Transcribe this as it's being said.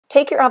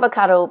Take your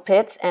avocado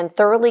pits and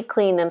thoroughly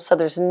clean them so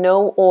there's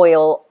no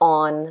oil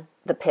on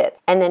the pits,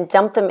 and then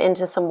dump them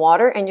into some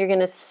water, and you're going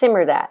to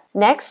simmer that.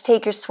 Next,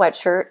 take your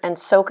sweatshirt and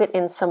soak it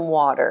in some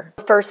water.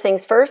 First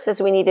things first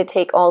is we need to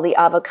take all the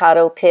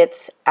avocado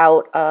pits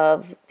out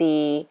of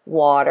the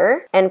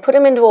water and put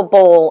them into a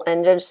bowl,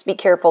 and just be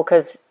careful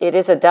because it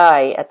is a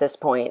dye at this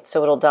point,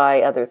 so it'll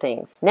dye other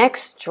things.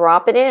 Next,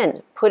 drop it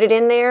in. Put it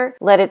in there,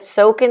 let it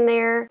soak in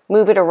there,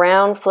 move it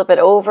around, flip it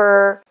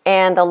over,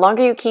 and the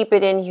longer you keep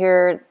it in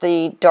here,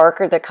 the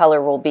darker the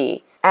color will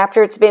be.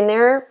 After it's been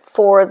there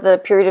for the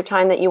period of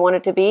time that you want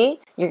it to be,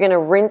 you're going to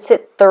rinse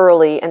it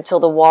thoroughly until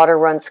the water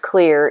runs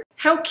clear.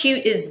 How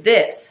cute is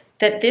this?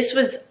 That this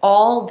was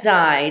all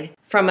dyed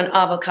from an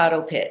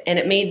avocado pit, and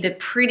it made the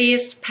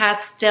prettiest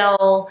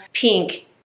pastel pink